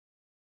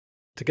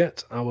To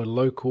get our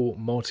local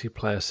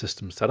multiplayer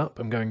system set up,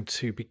 I'm going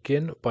to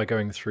begin by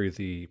going through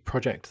the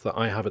project that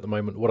I have at the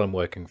moment, what I'm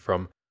working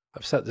from.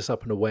 I've set this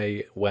up in a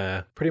way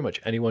where pretty much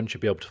anyone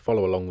should be able to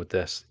follow along with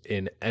this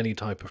in any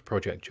type of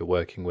project you're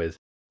working with,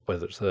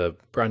 whether it's a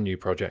brand new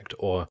project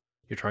or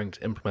you're trying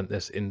to implement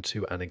this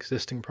into an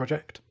existing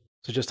project.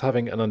 So just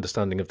having an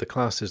understanding of the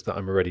classes that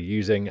I'm already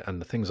using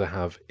and the things I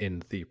have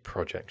in the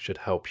project should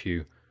help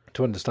you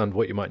to understand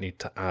what you might need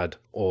to add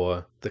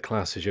or the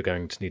classes you're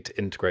going to need to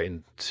integrate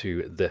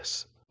into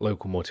this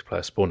local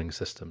multiplayer spawning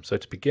system. So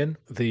to begin,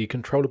 the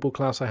controllable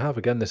class I have,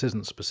 again, this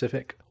isn't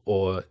specific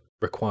or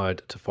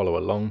required to follow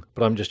along,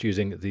 but I'm just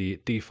using the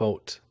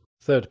default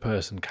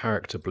third-person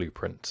character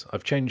blueprint.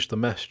 I've changed the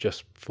mesh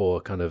just for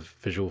kind of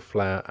visual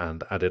flair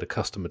and added a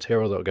custom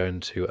material that I'll go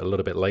into a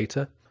little bit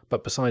later.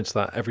 But besides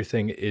that,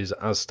 everything is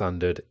as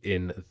standard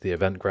in the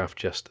event graph,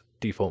 just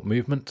default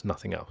movement,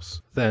 nothing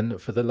else. Then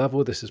for the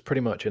level, this is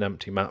pretty much an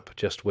empty map,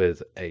 just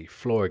with a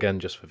floor again,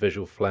 just for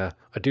visual flair.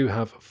 I do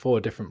have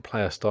 4 different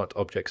player start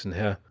objects in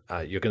here.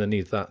 You're going to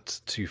need that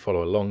to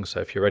follow along.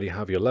 So if you already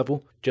have your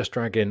level, just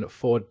drag in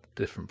 4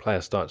 different player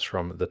starts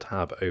from the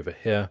tab over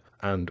here,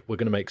 and we're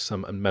going to make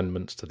some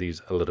amendments to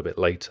these a little bit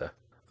later.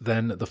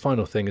 Then the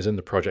final thing is in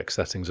the project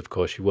settings, of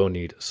course, you will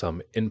need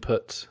some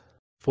input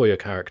for your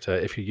character.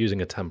 If you're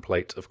using a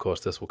template, of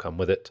course, this will come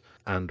with it,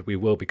 and we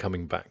will be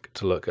coming back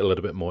to look a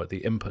little bit more at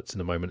the inputs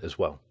in a moment as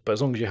well. But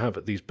as long as you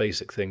have these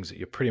basic things,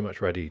 you're pretty much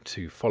ready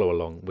to follow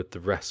along with the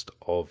rest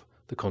of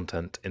the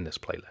content in this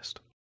playlist.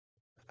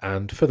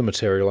 And for the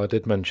material, I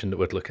did mention that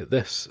we'd look at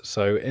this.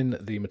 So in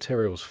the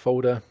materials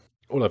folder,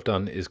 all I've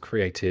done is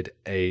created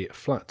a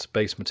flat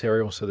base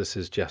material. So this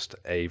is just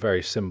a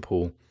very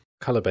simple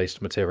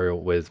color-based material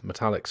with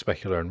metallic,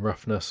 specular, and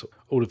roughness.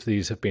 All of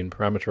these have been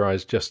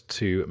parameterized just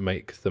to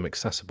make them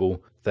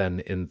accessible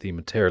then in the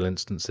material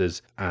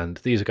instances, and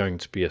these are going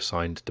to be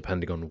assigned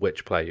depending on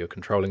which player you're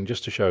controlling,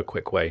 just to show a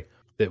quick way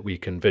that we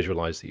can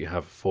visualize that you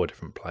have 4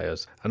 different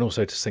players, and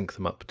also to sync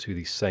them up to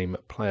the same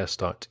player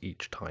start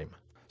each time.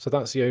 So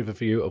that's the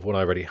overview of what I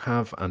already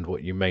have and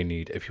what you may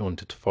need if you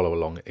wanted to follow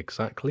along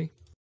exactly.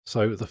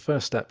 So the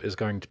first step is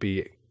going to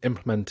be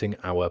implementing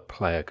our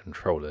player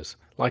controllers.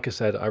 Like I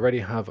said, I already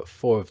have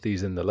 4 of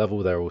these in the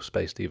level, they're all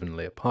spaced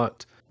evenly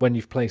apart. When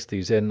you've placed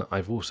these in,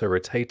 I've also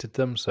rotated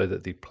them so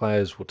that the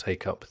players will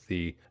take up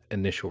the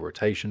initial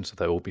rotation, so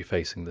they'll all be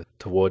facing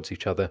towards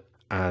each other.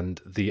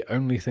 And the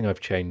only thing I've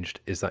changed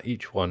is that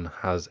each one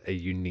has a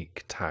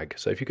unique tag.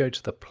 So if you go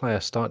to the player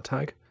start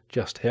tag,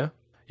 just here,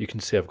 you can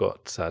see I've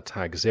got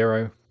tag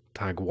 0,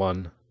 tag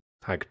 1,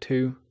 tag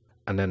 2,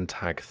 and then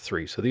tag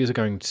 3. So these are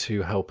going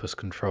to help us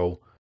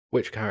control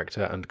which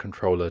character and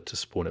controller to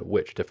spawn at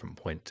which different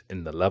point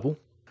in the level.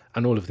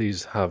 And all of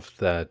these have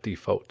their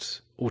default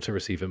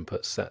auto-receive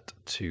input set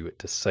to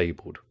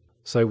disabled.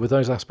 So with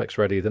those aspects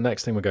ready, the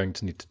next thing we're going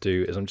to need to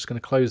do is I'm just going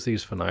to close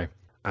these for now,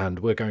 and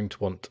we're going to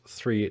want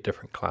 3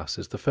 different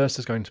classes. The first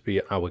is going to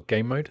be our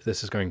game mode.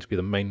 This is going to be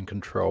the main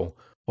control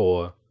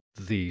for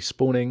the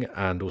spawning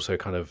and also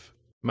kind of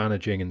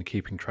managing and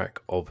keeping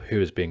track of who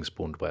is being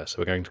spawned where. So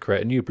we're going to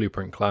create a new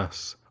blueprint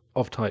class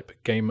of type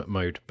game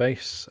mode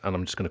base, and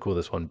I'm just going to call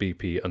this one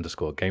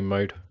BP_game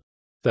mode.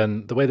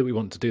 Then the way that we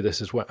want to do this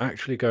is we're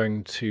actually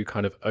going to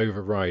kind of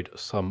override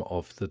some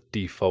of the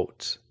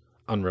default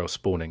Unreal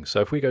spawning.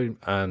 So if we go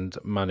and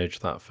manage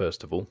that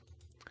first of all,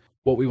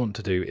 what we want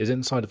to do is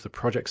inside of the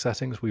project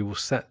settings, we will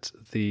set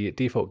the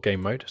default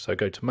game mode. So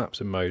go to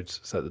maps and modes,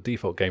 set the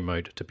default game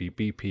mode to be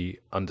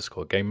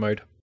BP_game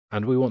mode.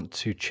 And we want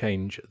to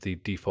change the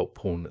default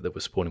pawn that we're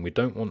spawning. We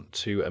don't want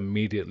to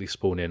immediately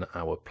spawn in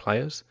our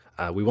players.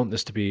 We want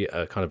this to be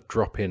a kind of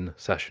drop-in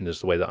session is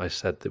the way that I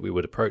said that we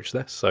would approach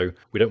this. So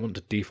we don't want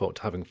to default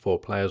to having 4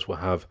 players. We'll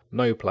have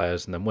no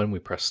players, and then when we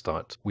press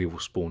start, we will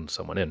spawn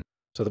someone in.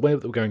 So the way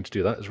that we're going to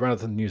do that is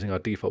rather than using our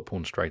default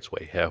pawn straight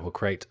away here, we'll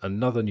create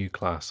another new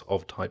class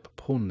of type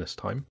pawn this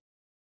time.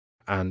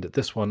 And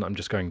this one I'm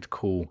just going to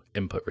call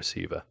input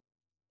receiver,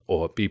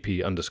 or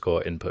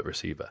BP_input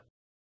receiver.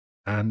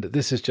 And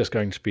this is just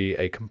going to be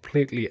a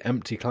completely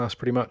empty class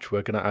pretty much.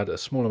 We're going to add a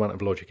small amount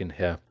of logic in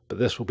here, but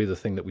this will be the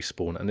thing that we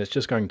spawn, and it's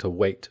just going to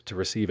wait to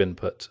receive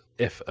input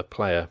if a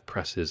player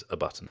presses a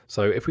button.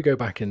 So if we go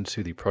back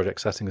into the project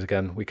settings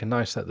again, we can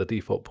now set the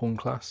default pawn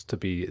class to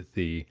be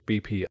the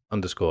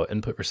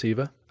BP_input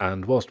receiver.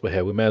 And whilst we're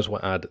here, we may as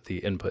well add the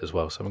input as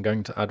well. So I'm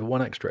going to add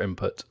 1 extra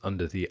input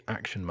under the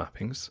action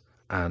mappings,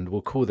 and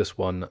we'll call this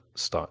one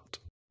start.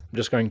 I'm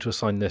just going to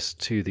assign this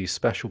to the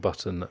special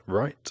button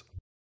right.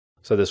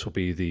 So this will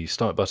be the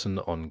start button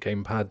on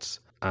gamepads,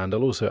 and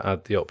I'll also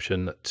add the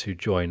option to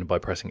join by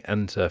pressing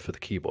enter for the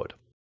keyboard,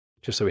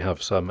 just so we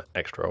have some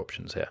extra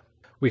options here.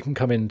 We can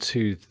come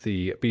into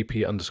the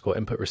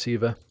BP_input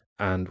receiver,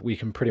 and we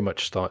can pretty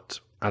much start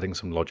adding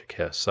some logic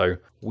here. So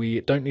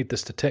we don't need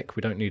this to tick,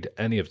 we don't need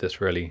any of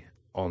this really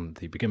on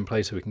the begin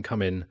play, so we can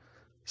come in,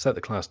 set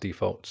the class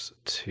defaults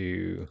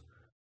to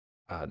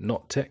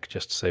not tick,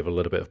 just to save a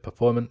little bit of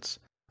performance.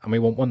 And we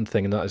want one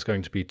thing, and that is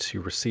going to be to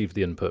receive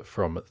the input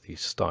from the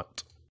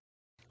start.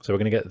 So we're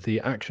going to get the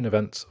action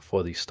events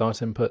for the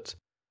start input,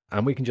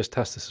 And we can just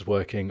test this is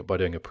working by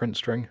doing a print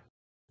string.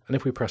 And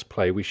if we press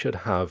play, we should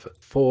have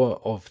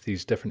 4 of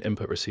these different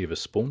input receivers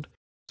spawned.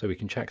 So we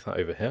can check that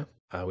over here.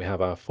 We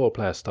have our 4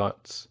 player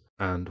starts,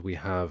 and we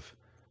have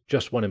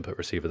just 1 input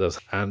receiver does.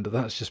 And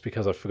that's just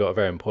because I forgot a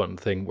very important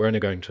thing. We're only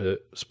going to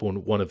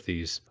spawn 1 of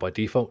these by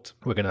default.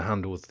 We're going to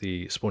handle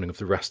the spawning of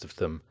the rest of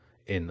them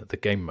in the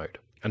game mode.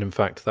 And in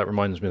fact, that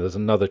reminds me there's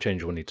another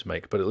change we'll need to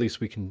make, but at least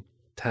we can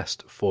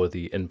test for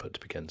the input to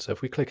begin. So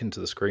if we click into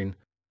the screen,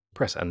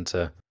 press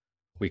enter,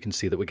 we can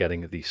see that we're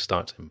getting the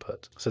start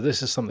input. So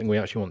this is something we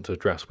actually want to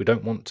address. We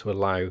don't want to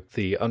allow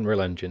the Unreal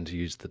Engine to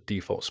use the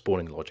default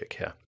spawning logic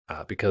here.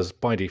 Because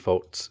by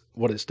default,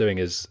 what it's doing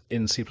is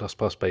in C++,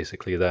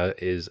 basically, there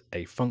is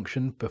a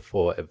function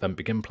before event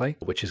begin play,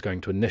 which is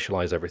going to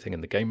initialize everything in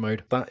the game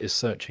mode. That is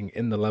searching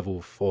in the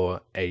level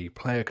for a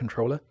player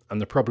controller. And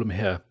the problem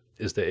here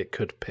is that it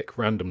could pick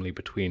randomly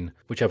between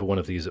whichever one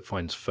of these it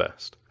finds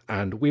first.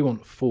 And we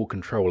want full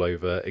control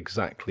over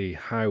exactly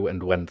how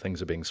and when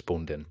things are being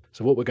spawned in.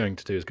 So what we're going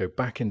to do is go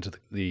back into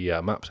the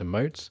maps and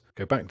modes,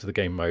 go back to the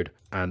game mode,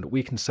 and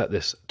we can set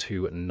this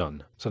to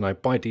none. So now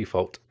by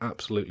default,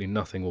 absolutely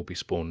nothing will be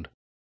spawned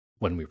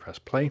when we press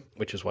play,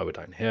 which is why we're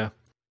down here,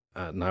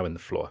 now in the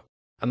floor.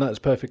 And that's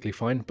perfectly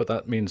fine, but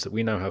that means that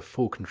we now have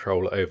full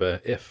control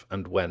over if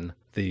and when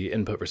the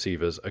input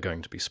receivers are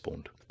going to be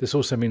spawned. This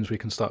also means we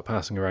can start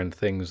passing around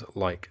things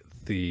like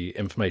the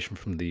information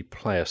from the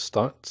player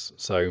starts.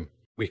 So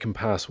we can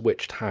pass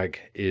which tag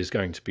is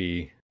going to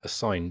be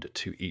assigned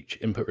to each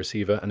input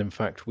receiver. And in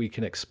fact, we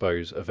can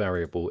expose a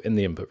variable in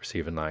the input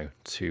receiver now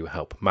to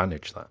help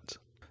manage that.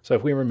 So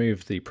if we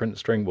remove the print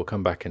string, we'll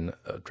come back and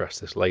address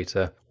this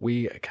later.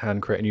 We can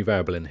create a new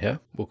variable in here.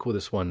 We'll call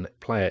this one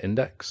player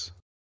index.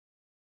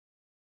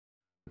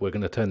 We're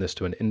going to turn this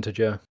to an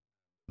integer.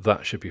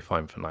 That should be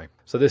fine for now.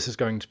 So this is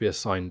going to be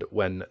assigned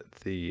when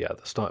the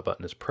start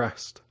button is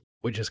pressed,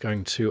 which is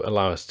going to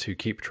allow us to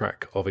keep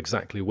track of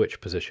exactly which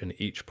position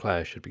each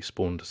player should be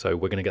spawned. So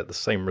we're going to get the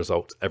same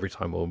result every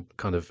time. We'll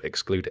kind of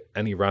exclude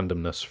any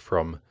randomness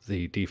from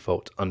the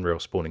default Unreal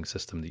spawning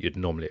system that you'd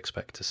normally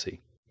expect to see.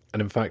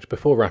 And in fact,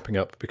 before wrapping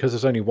up, because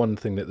there's only one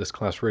thing that this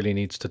class really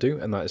needs to do,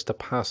 and that is to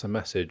pass a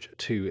message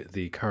to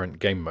the current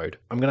game mode,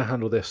 I'm going to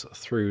handle this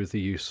through the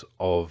use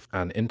of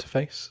an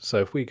interface. So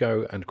if we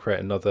go and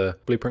create another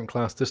blueprint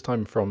class, this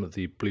time from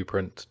the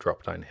blueprint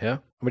drop down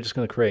here, we're just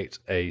going to create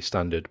a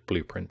standard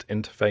blueprint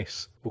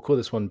interface. We'll call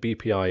this one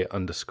BPI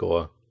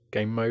underscore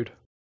game mode,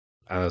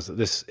 as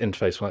this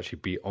interface will actually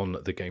be on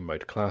the game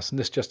mode class, and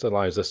this just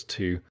allows us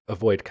to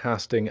avoid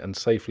casting and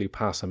safely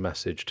pass a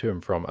message to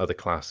and from other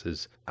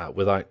classes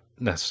without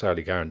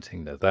necessarily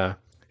guaranteeing they're there.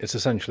 It's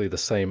essentially the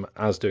same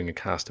as doing a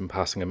cast and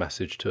passing a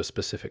message to a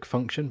specific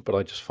function, but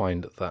I just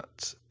find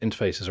that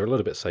interfaces are a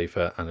little bit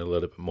safer and a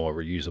little bit more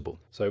reusable.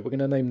 So we're going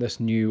to name this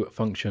new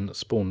function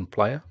spawn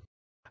player,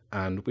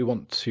 and we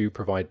want to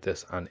provide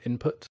this an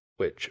input,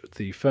 which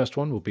the first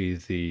one will be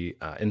the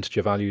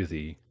integer value,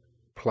 the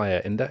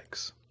player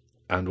index.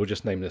 And we'll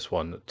just name this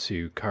one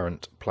to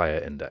current player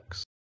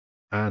index.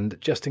 And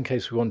just in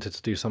case we wanted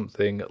to do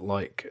something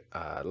like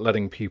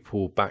letting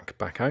people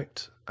back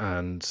out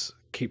and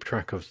keep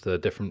track of the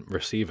different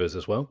receivers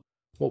as well,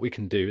 what we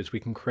can do is we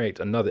can create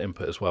another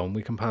input as well, and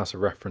we can pass a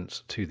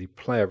reference to the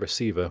player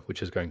receiver,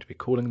 which is going to be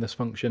calling this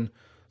function.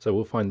 So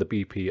we'll find the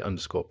BP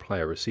underscore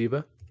player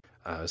receiver.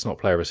 It's not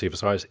player receiver,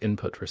 sorry, it's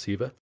input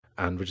receiver.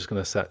 And we're just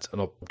going to set an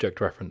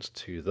object reference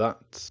to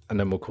that, and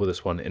then we'll call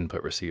this one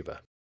input receiver.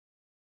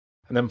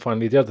 And then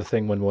finally, the other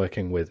thing when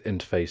working with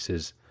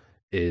interfaces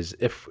is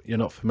if you're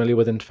not familiar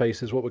with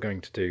interfaces, what we're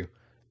going to do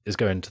is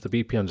go into the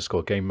BP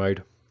underscore game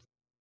mode,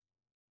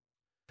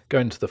 go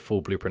into the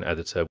full blueprint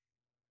editor.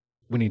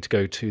 We need to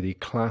go to the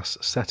class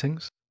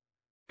settings,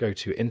 go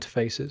to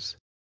interfaces,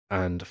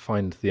 and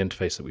find the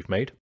interface that we've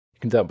made. You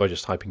can do that by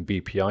just typing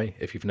BPI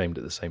if you've named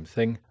it the same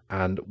thing.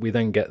 And we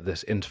then get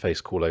this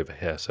interface call over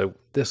here. So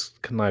this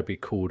can now be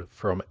called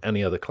from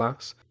any other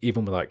class,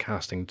 even without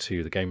casting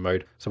to the game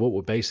mode. So what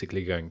we're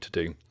basically going to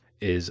do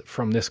is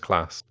from this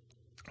class,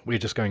 we're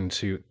just going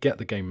to get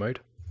the game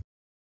mode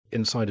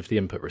inside of the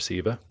input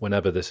receiver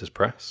whenever this is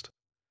pressed.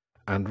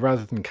 And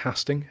rather than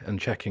casting and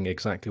checking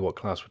exactly what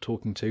class we're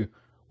talking to,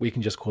 we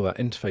can just call that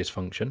interface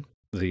function,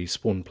 the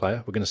spawn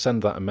player. We're going to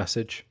send that a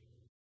message,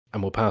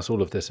 and we'll pass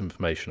all of this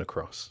information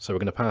across. So we're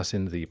going to pass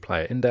in the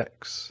player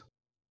index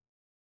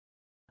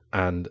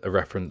and a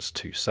reference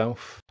to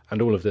self.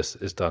 And all of this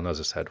is done, as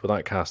I said,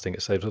 without casting.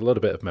 It saves a little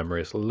bit of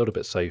memory. It's a little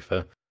bit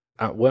safer.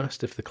 At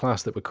worst, if the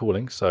class that we're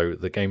calling, so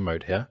the game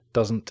mode here,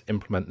 doesn't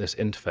implement this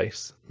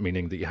interface,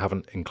 meaning that you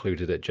haven't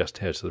included it just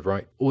here to the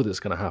right, all that's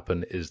going to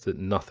happen is that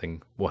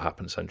nothing will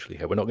happen essentially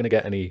here. We're not going to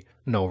get any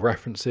null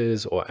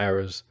references or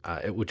errors.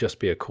 It will just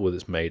be a call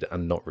that's made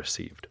and not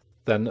received.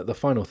 Then the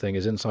final thing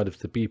is inside of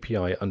the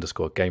BPI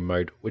underscore game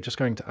mode, we're just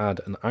going to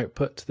add an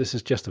output. This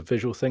is just a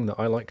visual thing that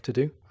I like to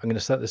do. I'm going to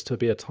set this to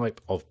be a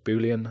type of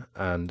Boolean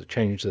and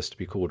change this to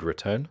be called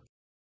return.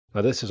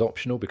 Now this is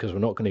optional because we're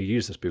not going to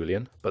use this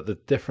Boolean, but the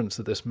difference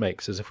that this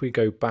makes is if we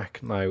go back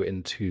now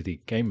into the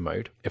game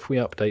mode, if we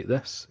update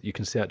this, you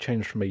can see that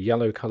changed from a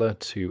yellow color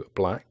to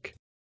black.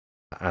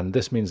 And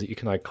this means that you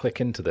can now click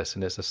into this,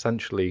 and it's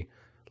essentially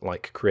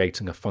like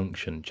creating a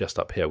function just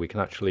up here. We can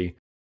actually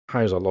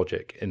house our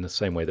logic in the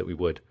same way that we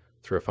would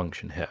through a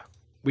function here.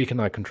 We can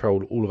now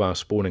control all of our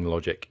spawning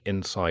logic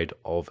inside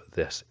of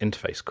this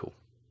interface call.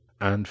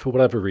 And for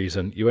whatever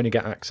reason, you only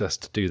get access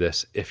to do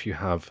this if you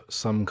have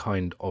some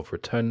kind of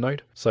return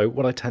node. So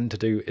what I tend to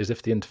do is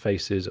if the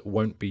interfaces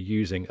won't be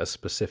using a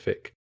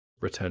specific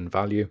return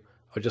value,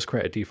 I'll just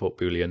create a default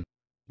Boolean,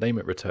 name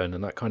it return,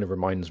 and that kind of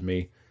reminds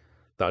me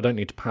that I don't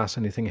need to pass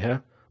anything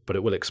here, but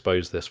it will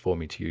expose this for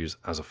me to use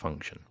as a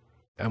function.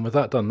 And with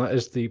that done, that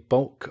is the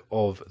bulk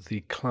of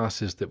the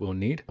classes that we'll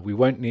need. We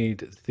won't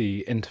need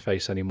the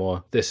interface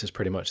anymore. This is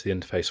pretty much the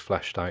interface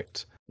fleshed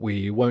out.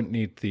 We won't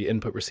need the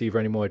input receiver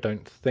anymore, I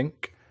don't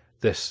think.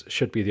 This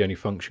should be the only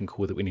function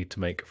call that we need to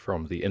make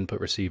from the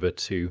input receiver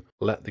to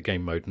let the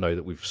game mode know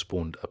that we've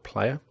spawned a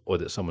player, or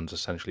that someone's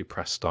essentially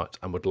pressed start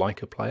and would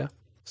like a player.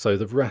 So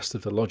the rest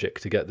of the logic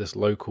to get this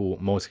local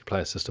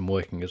multiplayer system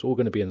working is all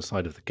going to be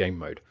inside of the game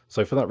mode.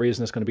 So for that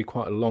reason, it's going to be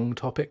quite a long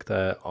topic.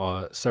 There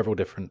are several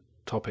different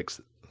topics,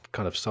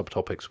 kind of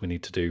subtopics we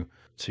need to do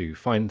to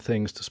find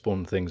things, to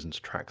spawn things, and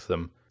to track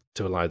them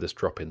to allow this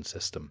drop-in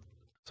system.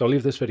 So I'll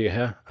leave this video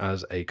here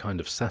as a kind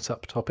of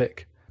setup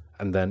topic,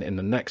 and then in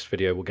the next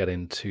video we'll get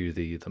into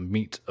the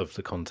meat of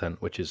the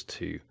content, which is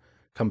to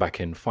come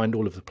back in, find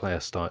all of the player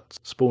starts,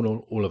 spawn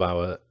all of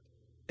our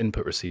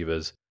input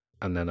receivers,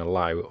 and then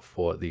allow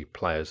for the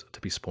players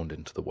to be spawned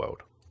into the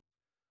world.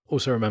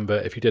 Also remember,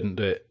 if you didn't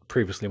do it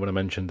previously when I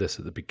mentioned this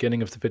at the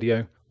beginning of the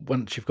video,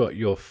 once you've got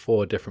your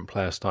 4 different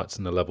player starts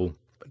in the level,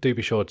 do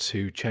be sure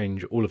to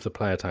change all of the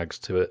player tags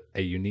to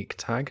a unique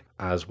tag,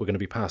 as we're going to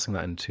be passing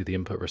that into the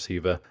input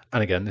receiver.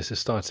 And again, this is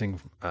starting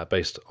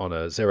based on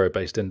a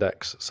 0-based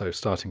index, so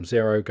starting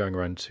 0, going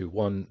around to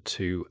 1,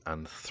 2,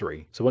 and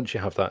 3. So once you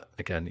have that,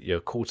 again,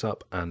 you're caught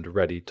up and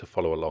ready to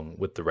follow along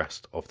with the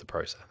rest of the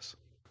process.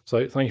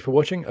 So thank you for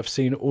watching. I've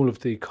seen all of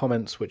the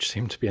comments which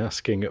seem to be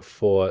asking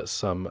for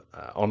some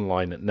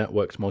online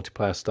networked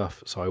multiplayer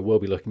stuff, so I will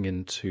be looking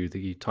into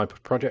the type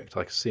of project.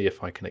 I can see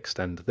if I can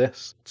extend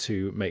this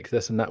to make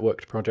this a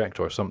networked project,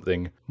 or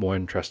something more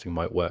interesting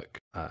might work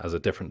as a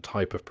different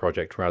type of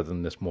project rather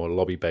than this more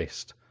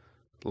lobby-based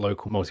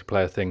local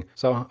multiplayer thing.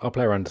 So I'll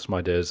play around with some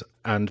ideas,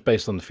 and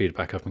based on the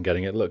feedback I've been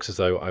getting, it looks as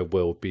though I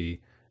will be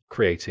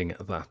creating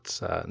that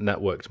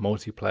networked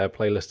multiplayer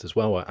playlist as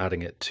well, or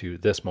adding it to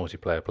this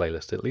multiplayer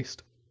playlist at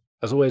least.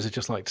 As always, I'd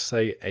just like to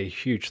say a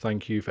huge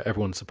thank you for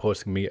everyone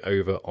supporting me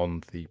over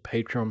on the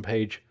Patreon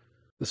page.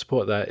 The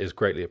support there is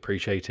greatly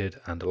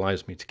appreciated and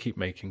allows me to keep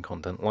making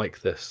content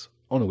like this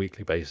on a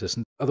weekly basis.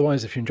 And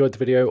otherwise, if you enjoyed the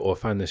video or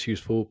found this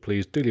useful,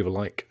 please do leave a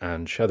like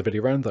and share the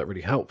video around. That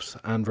really helps.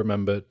 And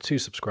remember to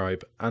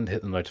subscribe and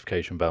hit the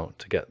notification bell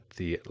to get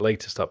the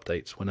latest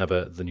updates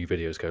whenever the new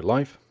videos go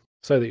live,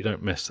 so that you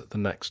don't miss the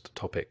next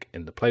topic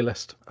in the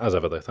playlist. As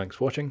ever though, thanks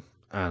for watching,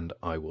 and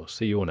I will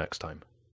see you all next time.